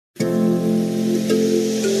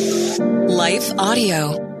Life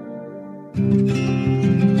Audio.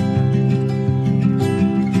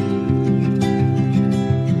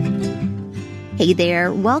 Hey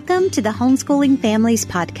there, welcome to the Homeschooling Families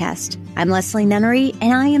Podcast. I'm Leslie Nunnery,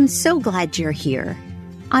 and I am so glad you're here.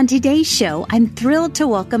 On today's show, I'm thrilled to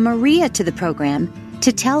welcome Mariya to the program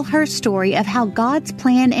to tell her story of how God's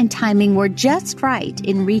plan and timing were just right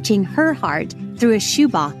in reaching her heart through a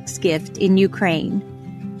shoebox gift in Ukraine.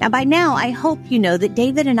 Now, by now, I hope you know that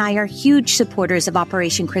David and I are huge supporters of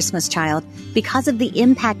Operation Christmas Child because of the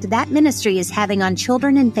impact that ministry is having on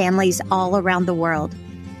children and families all around the world.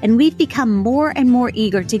 And we've become more and more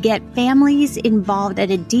eager to get families involved at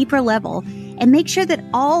a deeper level and make sure that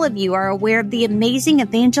all of you are aware of the amazing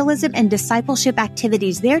evangelism and discipleship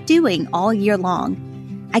activities they're doing all year long.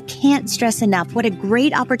 I can't stress enough what a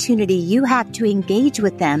great opportunity you have to engage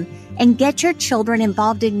with them and get your children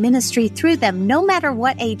involved in ministry through them, no matter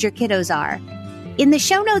what age your kiddos are. In the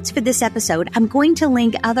show notes for this episode, I'm going to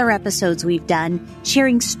link other episodes we've done,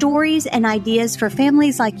 sharing stories and ideas for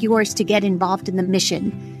families like yours to get involved in the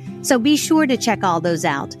mission. So be sure to check all those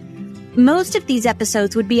out. Most of these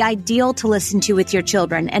episodes would be ideal to listen to with your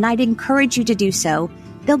children, and I'd encourage you to do so.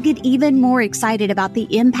 They'll get even more excited about the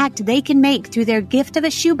impact they can make through their gift of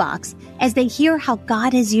a shoebox as they hear how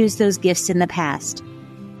God has used those gifts in the past.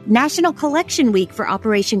 National Collection Week for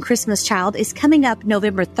Operation Christmas Child is coming up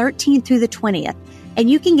November 13th through the 20th, and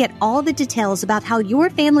you can get all the details about how your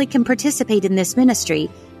family can participate in this ministry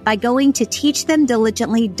by going to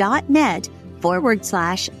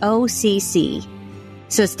teachthemdiligently.net/OCC.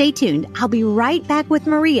 So stay tuned. I'll be right back with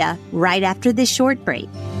Mariya right after this short break.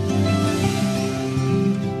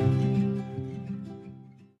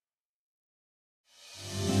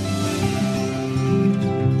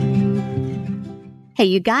 Hey,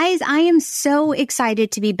 you guys, I am so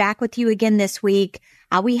excited to be back with you again this week.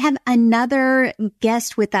 We have another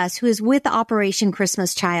guest with us who is with Operation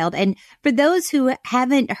Christmas Child. And for those who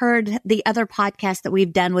haven't heard the other podcast that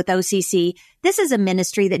we've done with OCC, this is a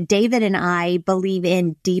ministry that David and I believe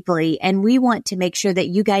in deeply. And we want to make sure that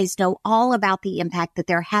you guys know all about the impact that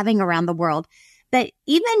they're having around the world. But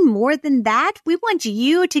even more than that, we want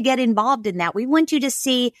you to get involved in that. We want you to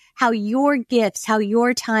see how your gifts, how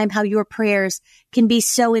your time, how your prayers can be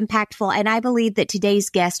so impactful. And I believe that today's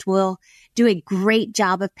guest will do a great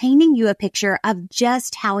job of painting you a picture of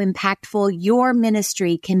just how impactful your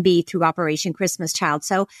ministry can be through Operation Christmas Child.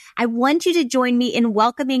 So I want you to join me in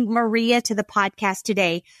welcoming Mariya to the podcast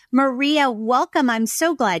today. Mariya, welcome. I'm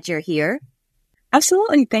so glad you're here.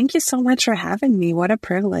 Absolutely. Thank you so much for having me. What a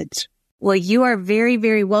privilege. Well, you are very,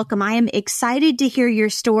 very welcome. I am excited to hear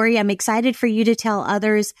your story. I'm excited for you to tell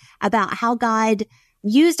others about how God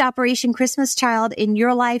used Operation Christmas Child in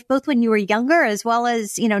your life, both when you were younger as well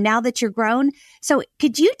as, now that you're grown. So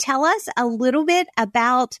could you tell us a little bit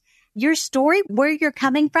about your story, where you're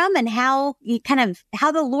coming from, and how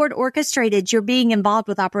the Lord orchestrated your being involved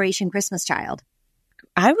with Operation Christmas Child?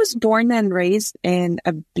 I was born and raised in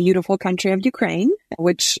a beautiful country of Ukraine,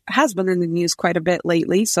 which has been in the news quite a bit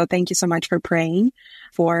lately. So thank you so much for praying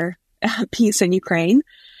for peace in Ukraine.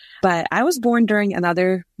 But I was born during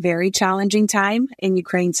another very challenging time in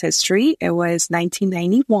Ukraine's history. It was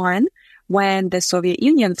 1991 when the Soviet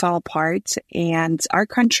Union fell apart, and our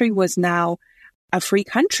country was now a free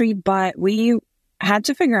country, but we had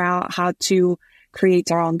to figure out how to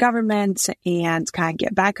create our own government and kind of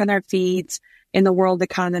get back on our feet in the world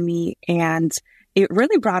economy. And it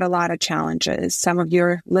really brought a lot of challenges. Some of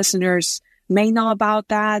your listeners may know about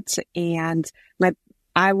that. And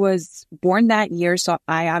I was born that year, so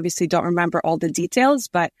I obviously don't remember all the details,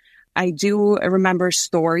 but I do remember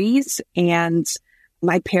stories. And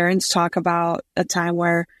my parents talk about a time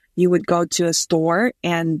where you would go to a store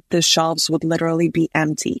and the shelves would literally be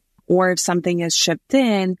empty. Or if something is shipped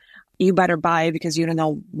in, you better buy it because you don't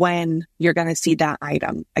know when you're going to see that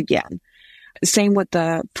item again. Same with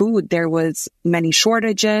the food. There was many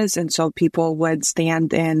shortages, and so people would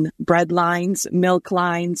stand in bread lines, milk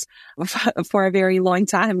lines for a very long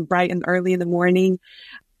time, bright and early in the morning.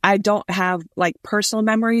 I don't have personal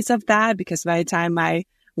memories of that because by the time I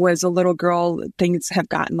was a little girl, things have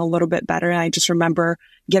gotten a little bit better. And I just remember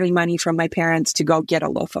getting money from my parents to go get a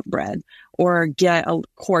loaf of bread or get a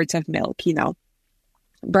quart of milk,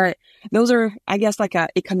 But those are, I guess, an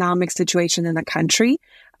economic situation in the country.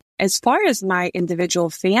 As far as my individual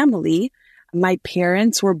family, my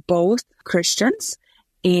parents were both Christians.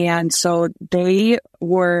 And so they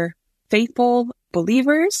were faithful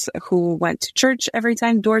believers who went to church every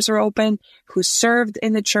time doors were open, who served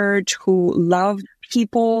in the church, who loved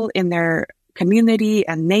people in their community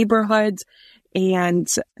and neighborhoods. And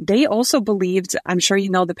they also believed, I'm sure you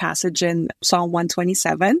know the passage in Psalm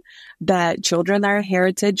 127, that children are a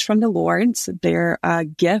heritage from the Lord. They're a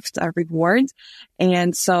gift, a reward.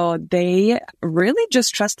 And so they really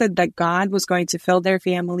just trusted that God was going to fill their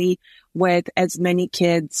family with as many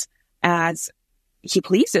kids as He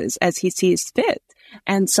pleases, as He sees fit.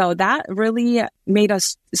 And so that really made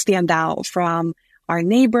us stand out from our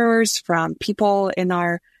neighbors, from people in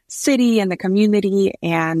our city and the community.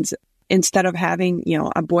 And instead of having,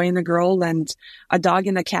 a boy and a girl and a dog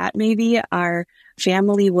and a cat, maybe, our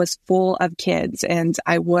family was full of kids. And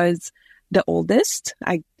I was the oldest.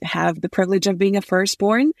 I have the privilege of being a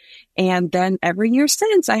firstborn. And then every year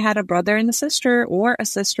since, I had a brother and a sister or a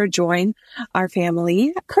sister join our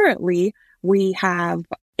family. Currently, we have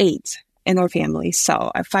 8 in our family.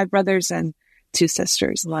 So I have 5 brothers and 2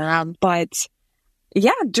 sisters. Wow. But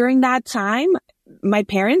yeah, during that time, my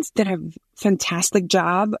parents did a fantastic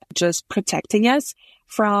job just protecting us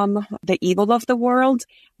from the evil of the world.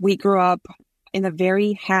 We grew up in a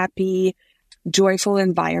very happy, joyful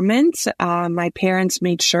environment. My parents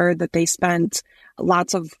made sure that they spent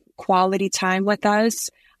lots of quality time with us.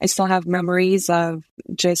 I still have memories of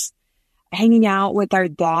just hanging out with our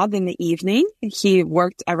dad in the evening. He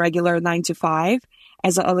worked a regular 9 to 5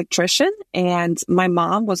 as an electrician, and my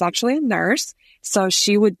mom was actually a nurse. So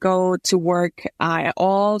she would go to work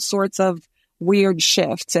all sorts of weird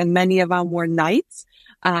shifts, and many of them were nights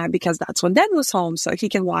because that's when Dad was home, so he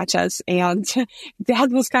can watch us. And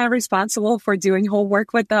Dad was kind of responsible for doing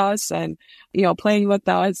homework with us and, playing with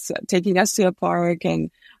us, taking us to a park and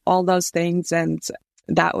all those things. And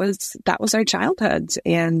that was our childhood.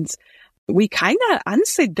 And we kind of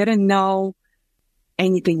honestly didn't know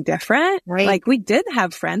anything different. Right. Like, we did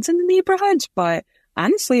have friends in the neighborhood, but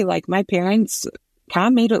honestly, like, my parents kind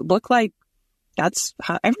of made it look like that's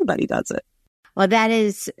how everybody does it. Well,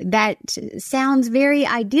 that sounds very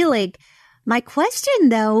idyllic. My question,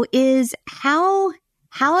 though, is how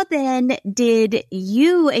then did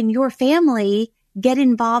you and your family get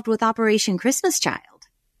involved with Operation Christmas Child?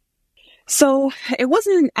 So it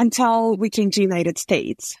wasn't until we came to the United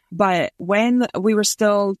States, but when we were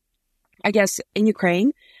still, I guess, in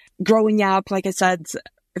Ukraine, growing up, like I said,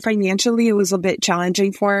 financially, it was a bit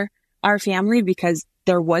challenging for our family because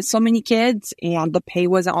there was so many kids and the pay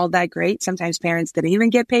wasn't all that great. Sometimes parents didn't even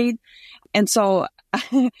get paid. And so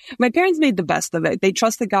my parents made the best of it. They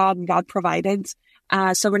trusted God, and God provided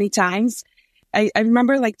so many times. I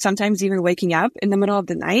remember, like, sometimes even waking up in the middle of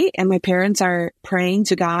the night and my parents are praying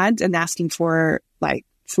to God and asking for, like,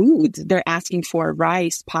 food. They're asking for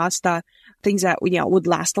rice, pasta, things that, would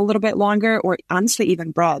last a little bit longer, or honestly,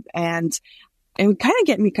 even bread. And it would kind of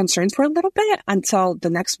get me concerned for a little bit until the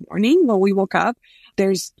next morning when we woke up.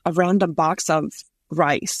 There's a random box of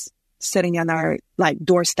rice sitting on our, like,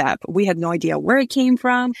 doorstep. We had no idea where it came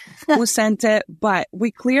from, who sent it, but we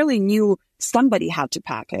clearly knew somebody had to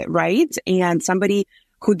pack it, right? And somebody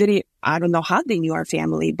who didn't, I don't know how they knew our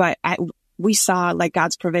family, but we saw, like,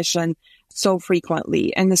 God's provision so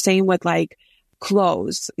frequently. And the same with, like,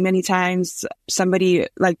 clothes. Many times somebody,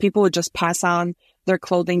 like, people would just pass on their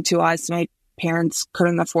clothing to us. My parents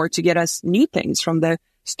couldn't afford to get us new things from the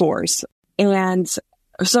stores. And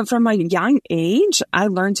so from a young age, I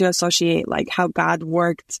learned to associate, like, how God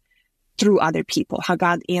worked through other people, how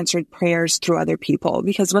God answered prayers through other people.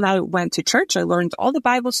 Because when I went to church, I learned all the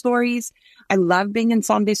Bible stories. I loved being in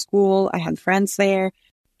Sunday school. I had friends there.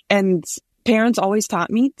 And parents always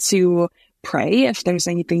taught me to pray if there's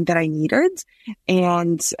anything that I needed.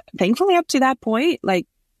 And thankfully, up to that point, like,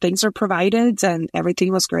 things were provided and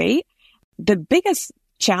everything was great. The biggest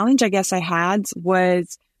challenge I guess I had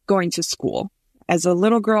was going to school. As a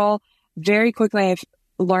little girl, very quickly I've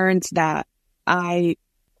learned that I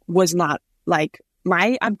was not, like,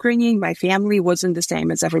 my upbringing, my family wasn't the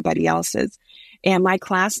same as everybody else's. And my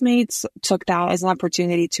classmates took that as an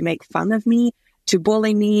opportunity to make fun of me, to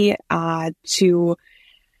bully me, to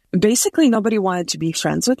basically nobody wanted to be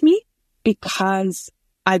friends with me because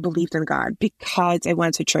I believed in God, because I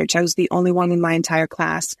went to church. I was the only one in my entire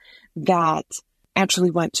class that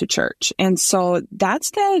actually went to church. And so that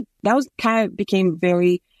was kind of became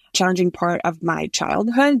very challenging part of my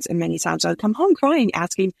childhood. And many times I would come home crying,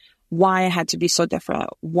 asking why I had to be so different,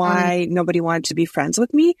 why nobody wanted to be friends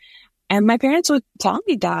with me. And my parents would tell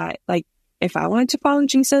me that, like, if I wanted to follow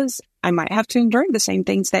Jesus, I might have to endure the same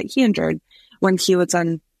things that he endured when he was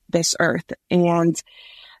on this earth. And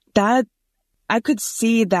that I could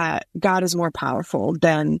see that God is more powerful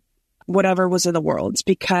than whatever was in the world,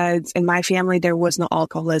 because in my family, there was no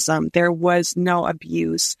alcoholism. There was no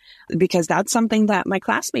abuse, because that's something that my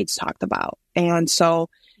classmates talked about. And so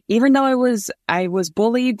even though I was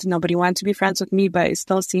bullied, nobody wanted to be friends with me, but it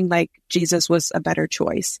still seemed like Jesus was a better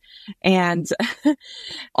choice. And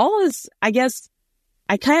I guess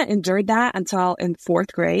I kind of endured that until in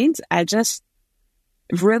 4th grade. I just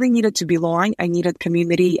really needed to belong. I needed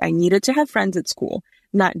community. I needed to have friends at school,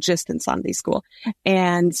 not just in Sunday school.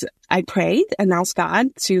 And I prayed and asked God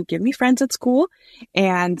to give me friends at school,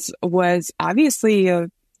 and was obviously,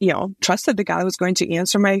 trusted that God was going to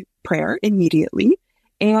answer my prayer immediately.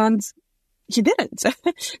 And he didn't,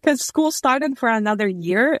 because school started for another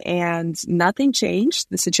year and nothing changed.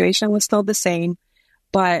 The situation was still the same,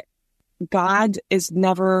 but God is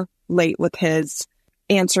never late with his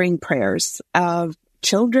answering prayers of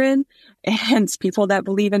children and people that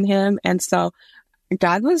believe in him. And so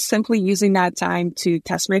God was simply using that time to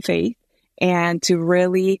test my faith and to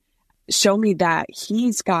really show me that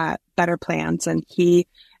he's got better plans and he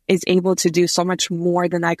is able to do so much more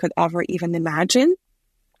than I could ever even imagine.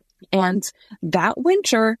 And that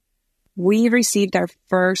winter, we received our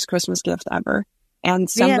first Christmas gift ever. And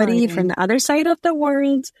somebody from the other side of the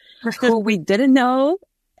world who we didn't know,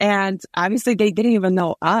 and obviously they didn't even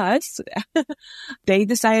know us, they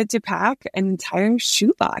decided to pack an entire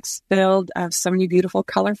shoebox filled of so many beautiful,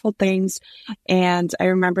 colorful things. And I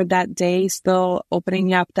remember that day still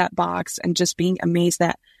opening up that box and just being amazed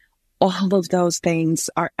that all of those things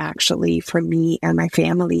are actually for me and my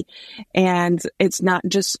family. And it's not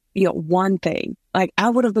just, one thing. Like, I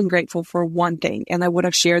would have been grateful for one thing, and I would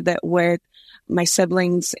have shared that with my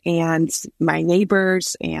siblings and my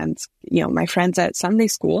neighbors and, my friends at Sunday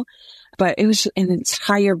school. But it was an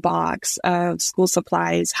entire box of school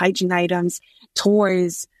supplies, hygiene items,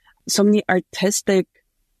 toys, so many artistic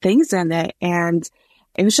things in it. And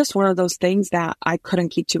it was just one of those things that I couldn't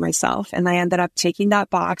keep to myself. And I ended up taking that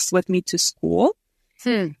box with me to school.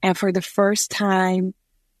 And for the first time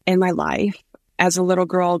in my life, as a little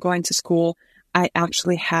girl going to school, I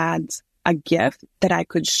actually had a gift that I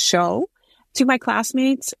could show to my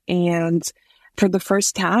classmates. And for the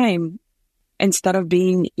first time, instead of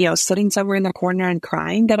being, sitting somewhere in the corner and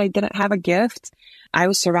crying that I didn't have a gift, I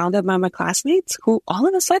was surrounded by my classmates who all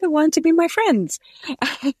of a sudden wanted to be my friends.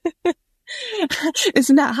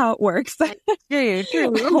 Isn't that how it works? Yeah,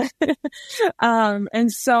 true.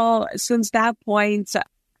 And so since that point,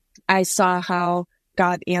 I saw how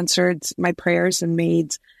God answered my prayers and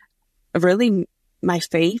made really my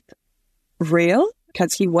faith real,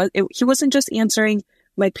 because he wasn't just answering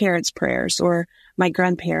my parents' prayers or my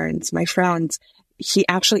grandparents, my friends. He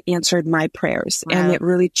actually answered my prayers. Wow. And it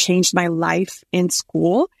really changed my life in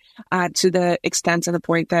school to the extent and the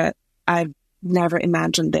point that I've never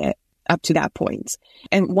imagined it up to that point.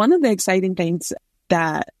 And one of the exciting things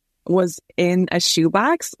that was in a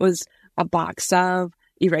shoebox was a box of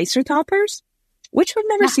eraser toppers, which we've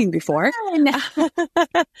never seen before.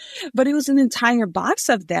 But it was an entire box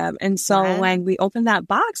of them. And so when we opened that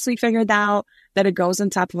box, we figured out that it goes on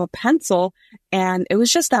top of a pencil. And it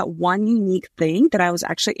was just that one unique thing that I was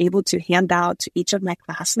actually able to hand out to each of my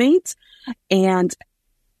classmates. And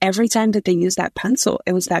every time that they used that pencil,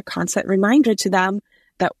 it was that constant reminder to them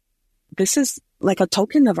that this is like a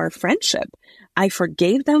token of our friendship. I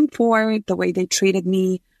forgave them for the way they treated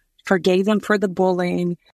me, forgave them for the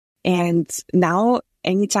bullying. And now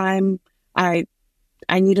anytime I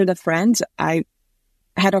needed a friend, I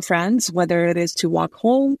had a friend, whether it is to walk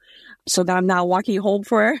home so that I'm not walking home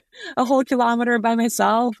for a whole kilometer by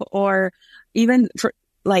myself, or even for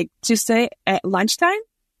to stay at lunchtime.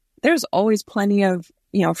 There's always plenty of,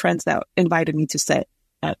 friends that invited me to sit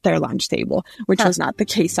at their lunch table, which was not the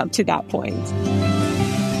case up to that point.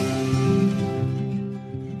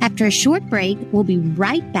 After a short break, we'll be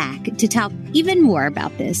right back to talk even more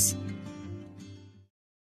about this.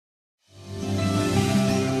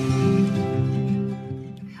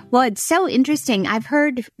 Well, it's so interesting. I've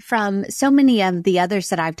heard from so many of the others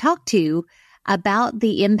that I've talked to about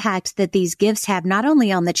the impact that these gifts have, not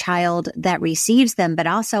only on the child that receives them, but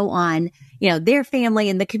also on, their family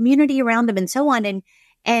and the community around them and so on.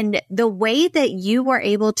 And the way that you were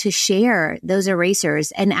able to share those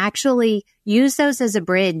erasers and actually use those as a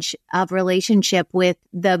bridge of relationship with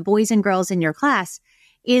the boys and girls in your class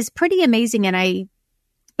is pretty amazing. And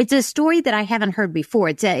it's a story that I haven't heard before.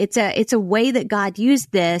 It's a way that God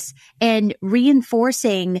used this and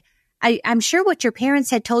reinforcing, I'm sure, what your parents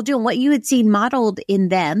had told you and what you had seen modeled in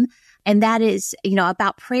them. And that is,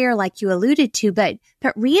 about prayer, like you alluded to, but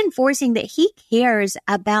reinforcing that he cares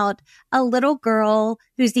about a little girl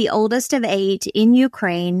who's the oldest of 8 in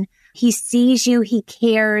Ukraine. He sees you, he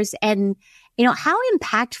cares. And, how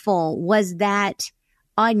impactful was that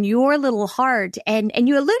on your little heart. And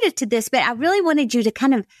you alluded to this, but I really wanted you to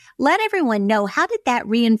kind of let everyone know, how did that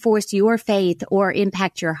reinforce your faith or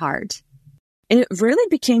impact your heart? It really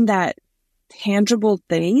became that tangible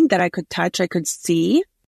thing that I could touch, I could see,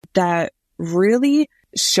 that really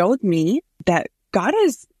showed me that God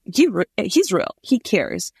he's real. He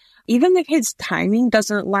cares. Even if his timing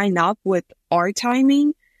doesn't line up with our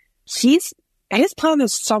timing, his plan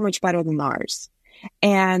is so much better than ours.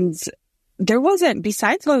 And there wasn't,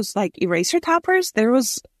 besides those like eraser toppers, there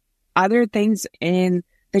was other things in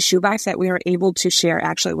the shoebox that we were able to share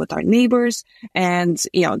actually with our neighbors and,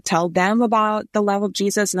 tell them about the love of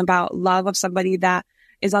Jesus and about love of somebody that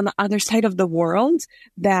is on the other side of the world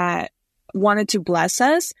that wanted to bless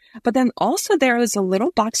us. But then also there was a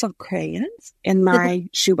little box of crayons in my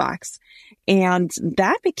shoebox. And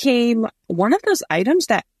that became one of those items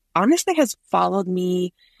that honestly has followed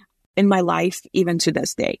me in my life even to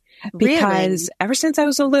this day. Because ever since I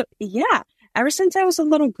was a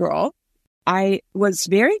little girl, I was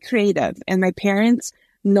very creative, and my parents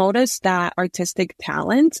noticed that artistic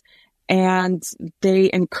talent, and they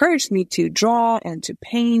encouraged me to draw and to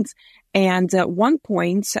paint. And at one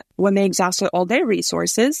point, when they exhausted all their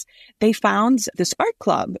resources, they found this art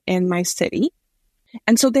club in my city.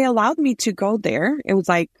 And so they allowed me to go there. It was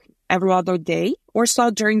like every other day or so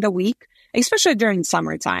during the week, especially during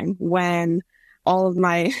summertime, when all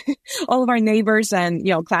of our neighbors and,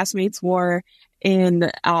 classmates were in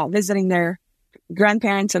visiting their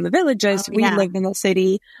grandparents in the villages. We lived in the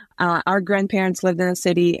city. Our grandparents lived in the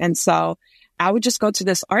city. And so I would just go to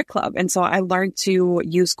this art club. And so I learned to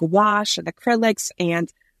use gouache and acrylics.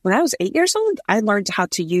 And when I was 8 years old, I learned how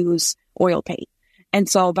to use oil paint. And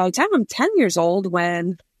so by the time I'm 10 years old,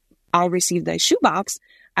 when I received the shoebox,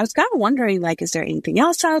 I was kind of wondering, like, is there anything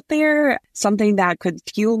else out there? Something that could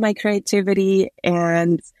fuel my creativity?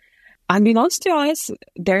 And unbeknownst to us,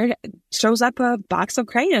 there shows up a box of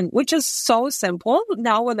crayon, which is so simple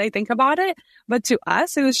now when I think about it. But to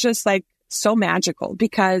us, it was just like so magical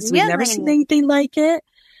because we've never seen anything like it.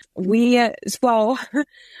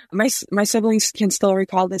 My siblings can still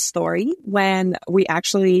recall this story when we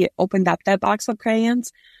actually opened up that box of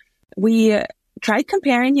crayons. We tried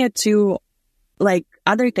comparing it to like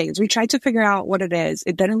other things. We tried to figure out what it is.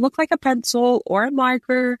 It didn't look like a pencil or a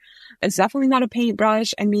marker. It's definitely not a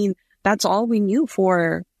paintbrush. I mean, that's all we knew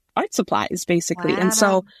for art supplies, basically. Wow. And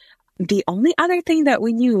so the only other thing that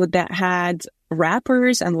we knew that had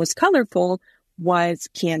wrappers and was colorful was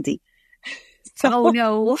candy. So oh,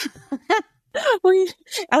 no. We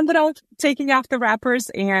ended up taking off the wrappers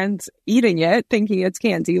and eating it, thinking it's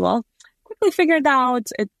candy. Well, quickly figured out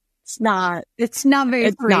it's not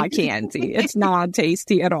candy. It's not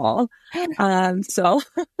tasty at all. So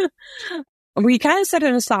we kind of set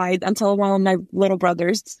it aside until one of my little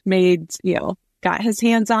brothers got his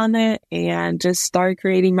hands on it and just started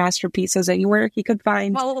creating masterpieces anywhere he could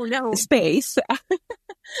find space.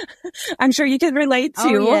 I'm sure you can relate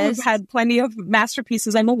to. Yes. We've had plenty of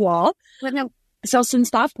masterpieces on the wall. So since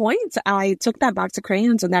that point, I took that box of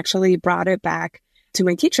crayons and actually brought it back to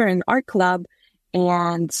my teacher in art club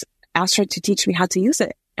and asked her to teach me how to use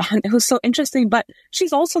it. And it was so interesting, but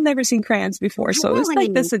she's also never seen crayons before. So it was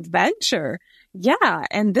like this adventure. Yeah.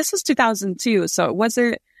 And this was 2002. So it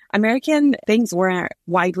wasn't, American things weren't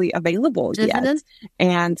widely available yet.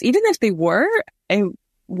 And even if they were, it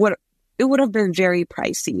would have been very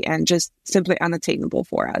pricey and just simply unattainable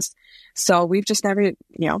for us. So we've just never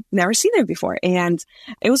seen it before. And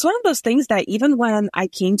it was one of those things that even when I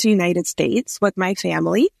came to the United States with my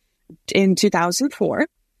family in 2004,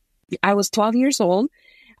 I was 12 years old.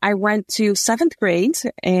 I went to 7th grade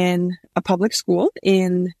in a public school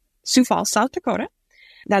in Sioux Falls, South Dakota.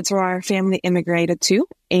 That's where our family immigrated to.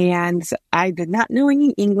 And I did not know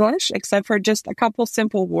any English except for just a couple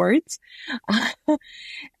simple words.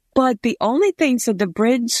 But the only thing, so the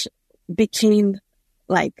bridge became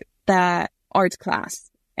like the art class.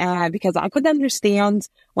 Because I could understand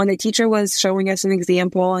when the teacher was showing us an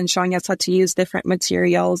example and showing us how to use different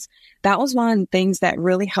materials. That was one of the things that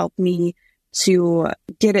really helped me to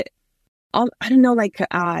get it,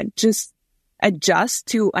 just adjust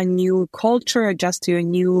to a new culture, adjust to a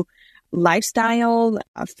new lifestyle,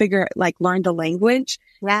 learn the language.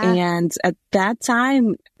 Wow. And at that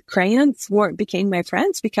time, crayons became my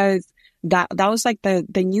friends because that was like the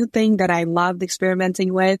new thing that I loved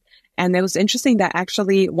experimenting with. And it was interesting that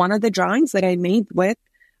actually one of the drawings that I made with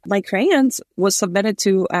my crayons was submitted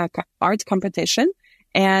to an art competition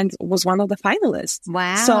and was one of the finalists.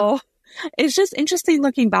 Wow. So it's just interesting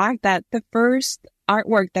looking back that the first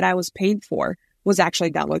artwork that I was paid for was actually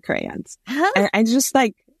done with crayons. Huh? And I just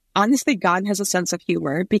honestly, God has a sense of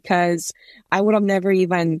humor, because I could have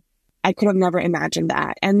never imagined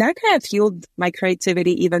that. And that kind of fueled my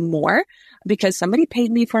creativity even more, because somebody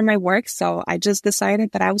paid me for my work. So I just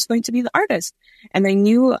decided that I was going to be the artist. And I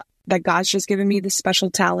knew that God's just given me this special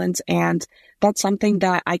talent, and that's something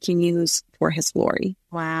that I can use for His glory.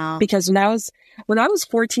 Wow. Because when I was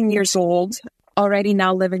 14 years old, already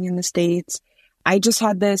now living in the States, I just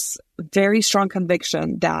had this very strong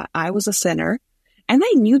conviction that I was a sinner. And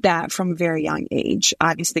I knew that from a very young age,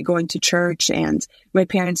 obviously going to church, and my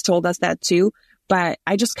parents told us that too. But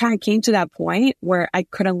I just kind of came to that point where I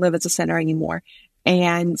couldn't live as a sinner anymore.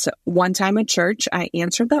 And one time at church, I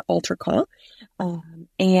answered the altar call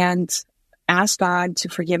and asked God to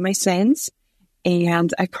forgive my sins.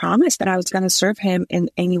 And I promised that I was going to serve Him in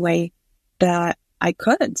any way that I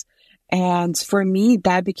could. And for me,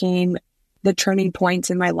 that became the turning point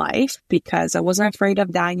in my life, because I wasn't afraid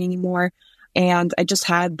of dying anymore. And I just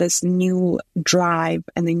had this new drive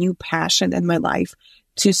and a new passion in my life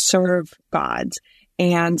to serve God.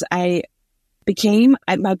 And my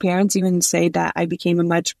parents even say that I became a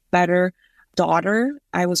much better daughter.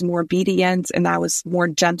 I was more obedient, and I was more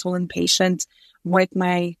gentle and patient with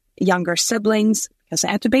my younger siblings, because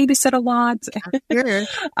I had to babysit a lot. Sure.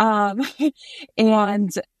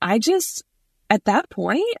 And at that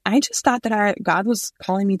point, I just thought that God was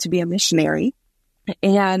calling me to be a missionary.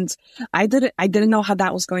 And I didn't know how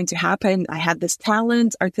that was going to happen. I had this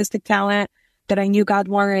talent, artistic talent, that I knew God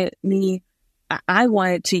wanted I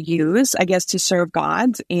wanted to use, I guess, to serve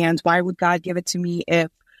God. And why would God give it to me if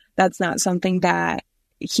that's not something that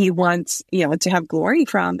He wants, to have glory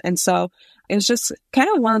from? And so it was just kind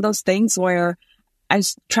of one of those things where I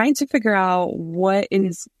was trying to figure out what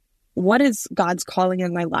is God's calling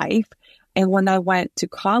in my life. And when I went to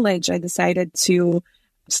college, I decided to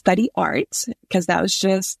study art, because that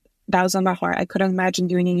was on my heart. I couldn't imagine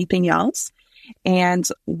doing anything else. And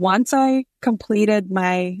once I completed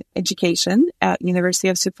my education at University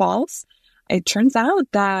of Sioux Falls, it turns out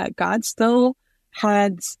that God still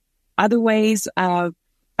had other ways of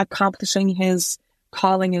accomplishing His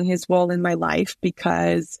calling and His will in my life,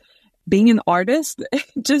 because being an artist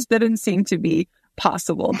just didn't seem to be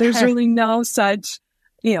possible. There's really no such,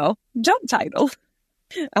 job title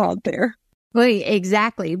out there. Well,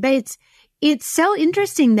 exactly. But it's so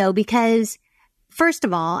interesting, though, because first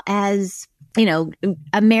of all, as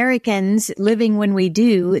Americans living when we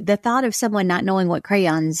do, the thought of someone not knowing what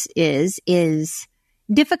crayons is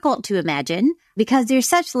difficult to imagine, because there's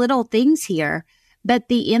such little things here. But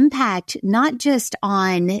the impact, not just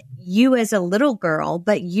on you as a little girl,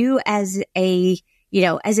 but you as a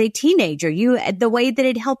teenager, the way that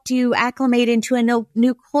it helped you acclimate into a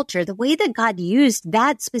new culture, the way that God used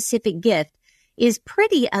that specific gift is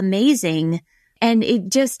pretty amazing. And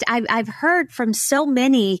I've heard from so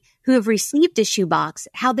many who have received a shoebox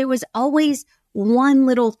how there was always one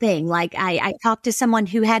little thing. Like I talked to someone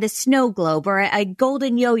who had a snow globe or a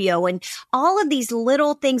golden yo-yo, and all of these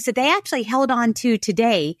little things that they actually held on to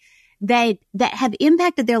today that have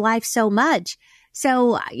impacted their life so much.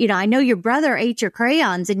 So, I know your brother ate your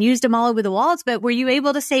crayons and used them all over the walls, but were you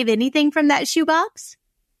able to save anything from that shoebox?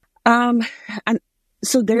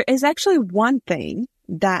 So there is actually one thing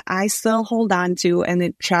that I still hold on to, and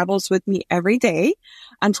it travels with me every day.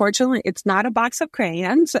 Unfortunately, it's not a box of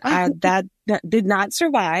crayons that did not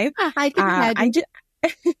survive. I can imagine.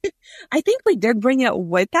 I think we did bring it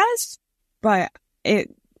with us, but it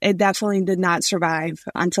definitely did not survive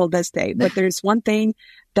until this day. But there's one thing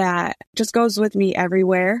that just goes with me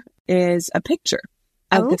everywhere, is a picture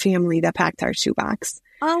of the family that packed our shoebox.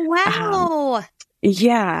 Oh, wow.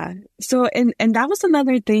 Yeah. So, and that was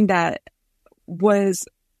another thing that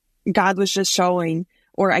God was just showing,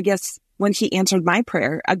 or I guess when He answered my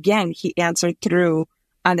prayer, again, He answered through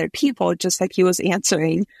other people, just like He was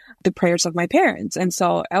answering the prayers of my parents. And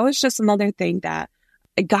so it was just another thing that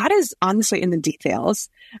God is honestly in the details,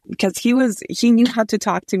 because He knew how to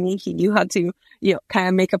talk to me. He knew how to, kind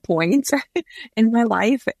of make a point in my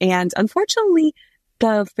life. And unfortunately,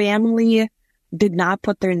 the family did not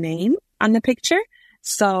put their name on the picture.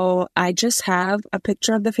 So I just have a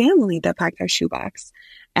picture of the family that packed our shoebox.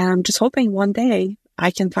 And I'm just hoping one day I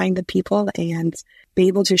can find the people and be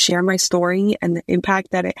able to share my story and the impact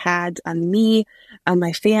that it had on me, on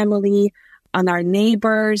my family, on our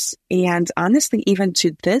neighbors, and honestly, even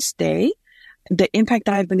to this day, the impact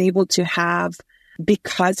that I've been able to have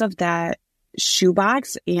because of that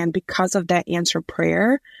shoebox and because of that answered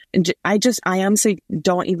prayer. I honestly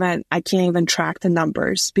I can't even track the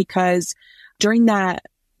numbers, because during that,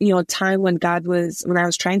 time when I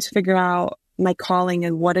was trying to figure out my calling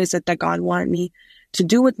and what is it that God wanted me to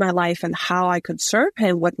do with my life and how I could serve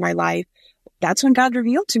him with my life, that's when God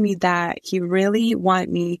revealed to me that he really wanted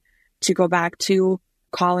me to go back to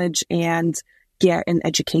college and get an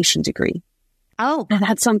education degree. Oh, and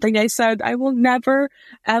that's something I said I will never,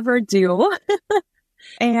 ever do.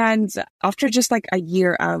 And after just like a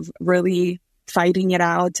year of really fighting it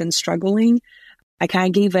out and struggling, I kind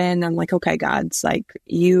of gave in. I'm like, okay, God, it's like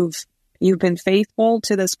you've been faithful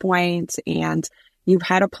to this point and you've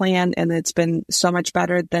had a plan and it's been so much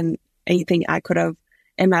better than anything I could have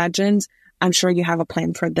imagined. I'm sure you have a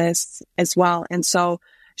plan for this as well. And so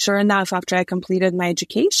sure enough, after I completed my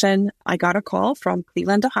education, I got a call from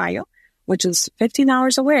Cleveland, Ohio, which is 15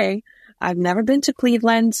 hours away. I've never been to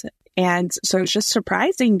Cleveland. And so it's just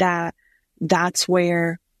surprising that that's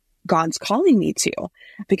where God's calling me to,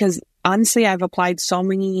 because honestly, I've applied so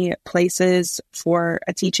many places for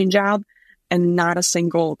a teaching job and not a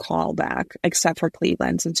single call back except for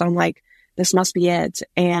Cleveland. And so I'm like, this must be it.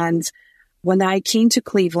 And when I came to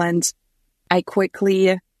Cleveland,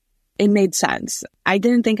 it made sense. I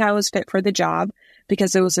didn't think I was fit for the job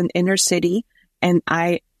because it was an inner city and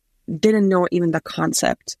I didn't know even the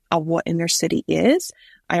concept of what inner city is.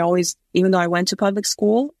 Even though I went to public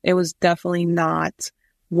school, it was definitely not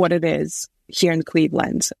what it is here in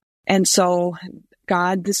Cleveland. And so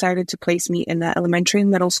God decided to place me in the elementary and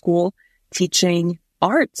middle school teaching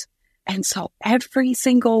art. And so every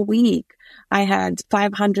single week I had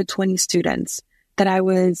 520 students that I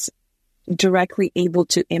was directly able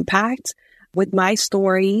to impact with my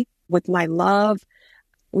story, with my love,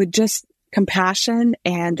 with just compassion.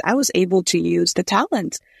 And I was able to use the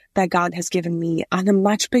talent that God has given me on a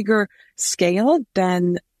much bigger scale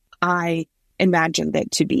than I imagined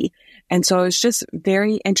it to be. And so it's just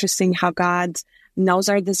very interesting how God knows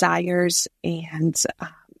our desires. And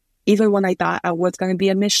even when I thought I was going to be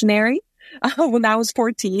a missionary when I was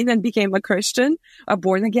 14 and became a Christian, a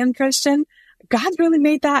born again Christian, God really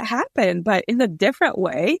made that happen, but in a different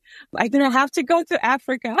way. I didn't have to go to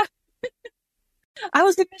Africa. I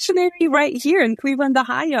was a missionary right here in Cleveland,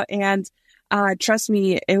 Ohio. And trust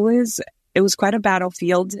me, it was quite a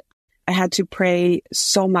battlefield. I had to pray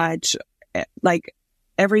so much, like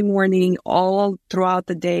every morning, all throughout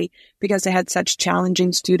the day, because I had such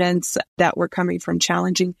challenging students that were coming from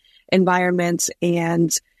challenging environments.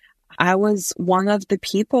 And I was one of the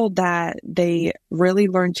people that they really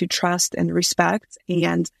learned to trust and respect.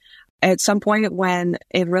 And at some point when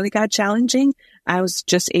it really got challenging, I was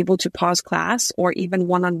just able to pause class or even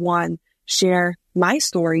one-on-one share my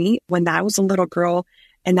story when I was a little girl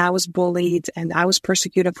and I was bullied and I was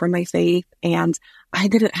persecuted for my faith and I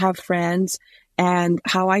didn't have friends and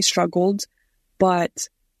how I struggled, but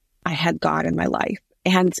I had God in my life.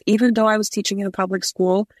 And even though I was teaching in a public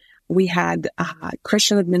school, we had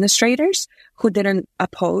Christian administrators who didn't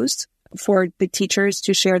oppose for the teachers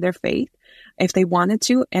to share their faith if they wanted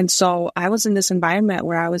to. And so I was in this environment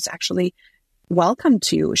where I was actually welcome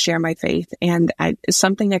to share my faith. And it's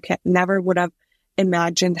something I never would have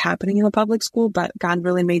imagined happening in a public school, but God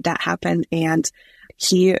really made that happen. And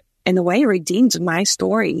he, in a way, redeemed my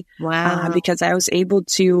story. Wow. Because I was able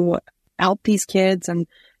to help these kids and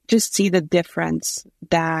just see the difference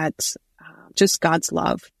that just God's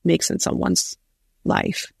love makes in someone's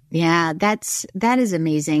life. Yeah, that is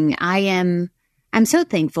amazing. I'm so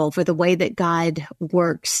thankful for the way that God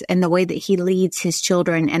works and the way that he leads his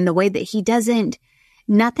children and the way that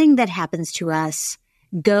nothing that happens to us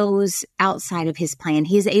goes outside of his plan.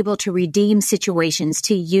 He is able to redeem situations,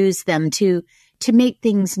 to use them, to make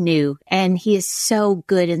things new. And he is so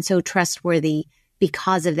good and so trustworthy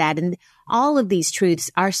because of that. And all of these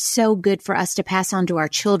truths are so good for us to pass on to our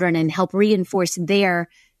children and help reinforce their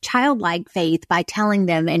childlike faith by telling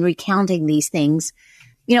them and recounting these things.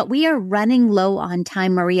 You know, we are running low on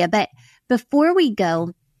time, Mariya, but before we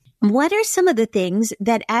go, what are some of the things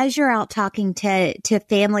that as you're out talking to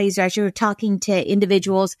families or as you're talking to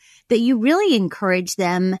individuals that you really encourage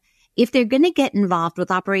them, if they're going to get involved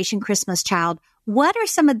with Operation Christmas Child, what are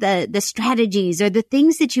some of the strategies or the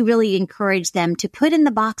things that you really encourage them to put in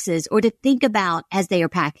the boxes or to think about as they are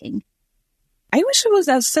packing? I wish it was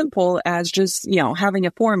as simple as just, having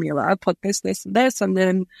a formula, put this, and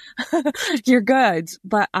then you're good.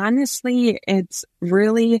 But honestly, it's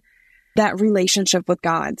really that relationship with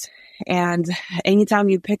God. And anytime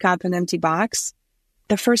you pick up an empty box,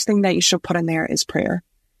 the first thing that you should put in there is prayer.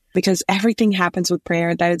 Because everything happens with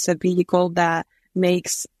prayer. That it's a vehicle that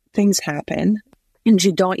makes things happen. And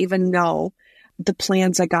you don't even know the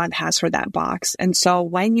plans that God has for that box. And so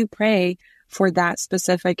when you pray for that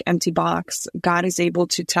specific empty box, God is able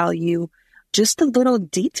to tell you just the little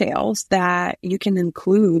details that you can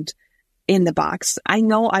include in the box. I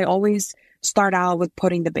know I always start out with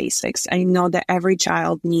putting the basics. I know that every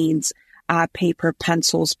child needs paper,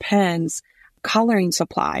 pencils, pens, coloring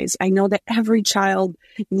supplies. I know that every child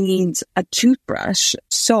needs a toothbrush,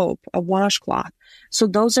 soap, a washcloth. So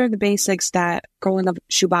those are the basics that go in the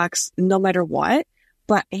shoebox no matter what.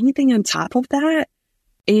 But anything on top of that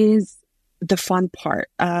is the fun part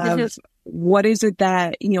of what is it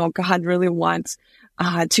that, God really wants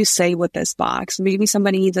to say with this box. Maybe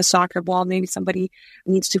somebody needs a soccer ball. Maybe somebody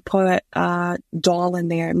needs to put a doll in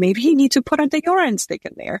there. Maybe you need to put a deodorant stick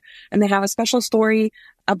in there. And they have a special story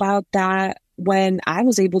about that when I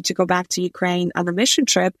was able to go back to Ukraine on a mission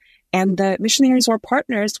trip, and the missionaries were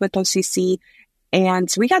partners with OCC.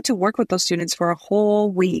 And we got to work with those students for a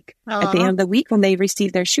whole week. At the end of the week, when they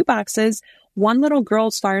received their shoeboxes, one little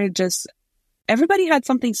girl started everybody had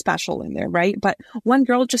something special in there, right? But one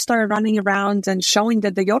girl just started running around and showing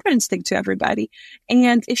the deodorant stick to everybody.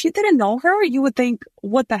 And if you didn't know her, you would think,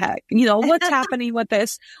 what the heck? What's happening with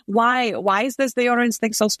this? Why is this deodorant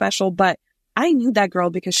stick so special? But I knew that girl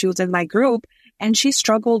because she was in my group, and she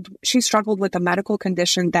struggled with a medical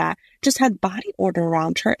condition that just had body odor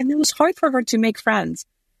around her. And it was hard for her to make friends.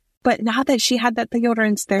 But now that she had that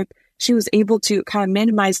deodorant stick, she was able to kind of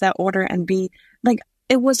minimize that odor and be like,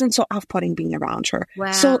 it wasn't so off-putting being around her.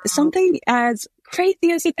 Wow. So something as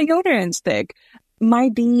crazy as a deodorant stick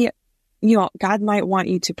might be, God might want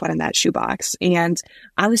you to put in that shoebox. And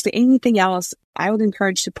honestly, anything else, I would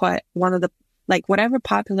encourage to put one of the, whatever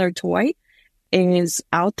popular toy is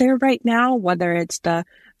out there right now, whether it's the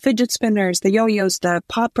fidget spinners, the yo-yos, the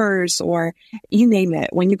poppers, or you name it.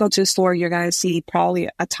 When you go to the store, you're going to see probably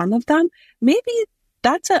a ton of them. Maybe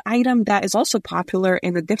that's an item that is also popular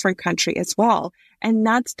in a different country as well. And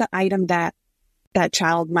that's the item that that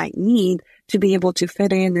child might need to be able to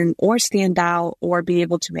fit in or stand out or be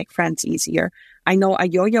able to make friends easier. I know a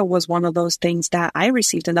yo-yo was one of those things that I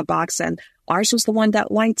received in the box, and ours was the one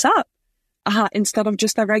that lights up. Instead of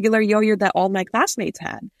just a regular yo-yo that all my classmates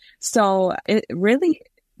had. So it really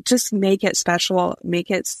just make it special, make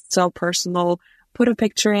it so personal, put a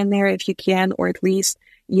picture in there if you can, or at least,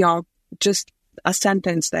 just a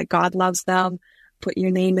sentence that God loves them, put your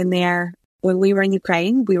name in there. When we were in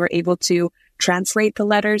Ukraine, we were able to translate the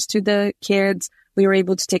letters to the kids. We were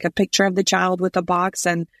able to take a picture of the child with a box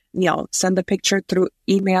and, send the picture through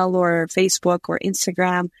email or Facebook or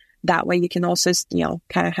Instagram. That way you can also,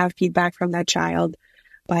 kind of have feedback from that child.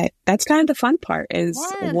 But that's kind of the fun part is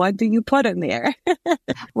what do you put in there?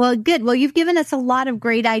 Well, good. Well, you've given us a lot of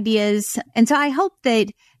great ideas. And so I hope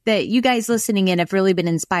that you guys listening in have really been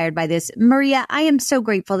inspired by this. Mariya, I am so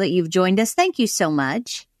grateful that you've joined us. Thank you so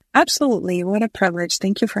much. Absolutely. What a privilege.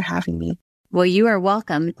 Thank you for having me. Well, you are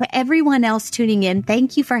welcome. To everyone else tuning in,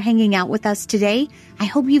 thank you for hanging out with us today. I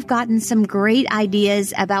hope you've gotten some great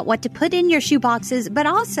ideas about what to put in your shoeboxes, but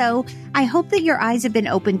also I hope that your eyes have been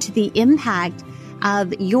opened to the impact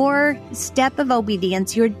of your step of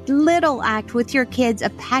obedience, your little act with your kids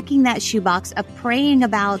of packing that shoebox, of praying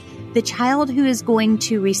about the child who is going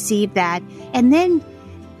to receive that. And then,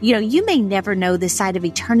 you may never know the side of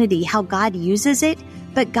eternity, how God uses it,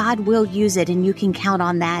 but God will use it, and you can count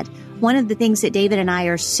on that. One of the things that David and I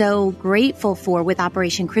are so grateful for with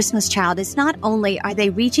Operation Christmas Child is not only are they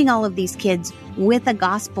reaching all of these kids with a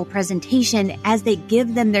gospel presentation as they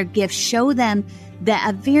give them their gifts, show them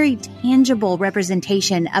a very tangible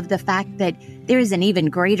representation of the fact that there is an even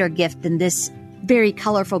greater gift than this very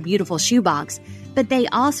colorful, beautiful shoebox. But they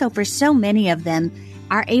also, for so many of them,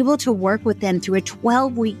 are able to work with them through a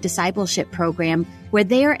 12-week discipleship program where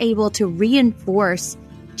they are able to reinforce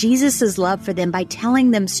Jesus' love for them by telling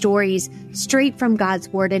them stories straight from God's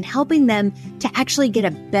word and helping them to actually get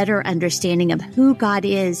a better understanding of who God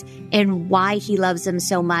is and why he loves them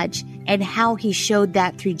so much and how he showed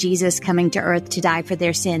that through Jesus coming to earth to die for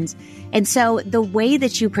their sins. And so the way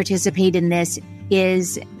that you participate in this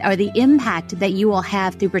or the impact that you will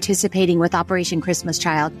have through participating with Operation Christmas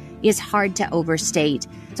Child is hard to overstate.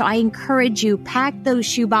 So I encourage you, pack those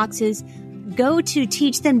shoeboxes. Go to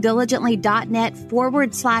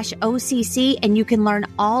teachthemdiligently.net/OCC, and you can learn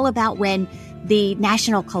all about when the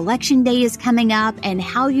National Collection Day is coming up and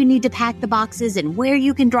how you need to pack the boxes and where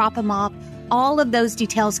you can drop them off. All of those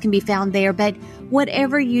details can be found there. But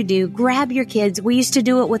whatever you do, grab your kids. We used to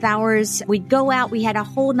do it with ours. We'd go out. We had a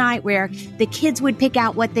whole night where the kids would pick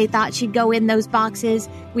out what they thought should go in those boxes.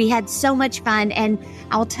 We had so much fun. And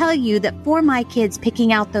I'll tell you that for my kids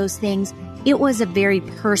picking out those things, it was a very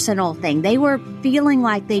personal thing. They were feeling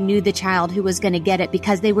like they knew the child who was going to get it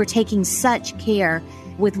because they were taking such care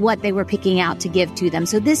with what they were picking out to give to them.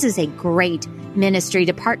 So this is a great ministry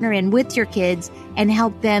to partner in with your kids and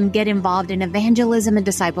help them get involved in evangelism and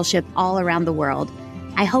discipleship all around the world.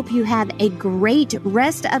 I hope you have a great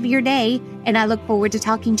rest of your day, and I look forward to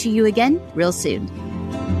talking to you again real soon.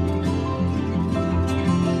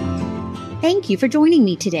 Thank you for joining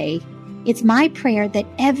me today. It's my prayer that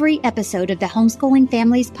every episode of the Homeschooling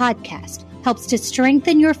Families Podcast helps to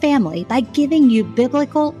strengthen your family by giving you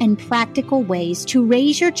biblical and practical ways to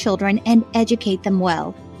raise your children and educate them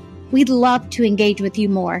well. We'd love to engage with you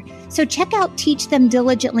more, so check out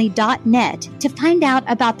teachthemdiligently.net to find out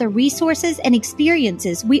about the resources and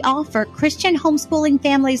experiences we offer Christian homeschooling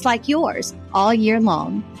families like yours all year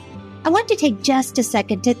long. I want to take just a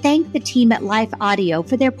second to thank the team at Life Audio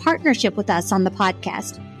for their partnership with us on the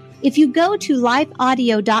podcast. If you go to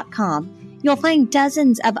lifeaudio.com, you'll find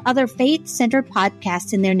dozens of other faith-centered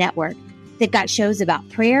podcasts in their network. They've got shows about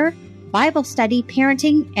prayer, Bible study,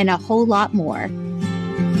 parenting, and a whole lot more.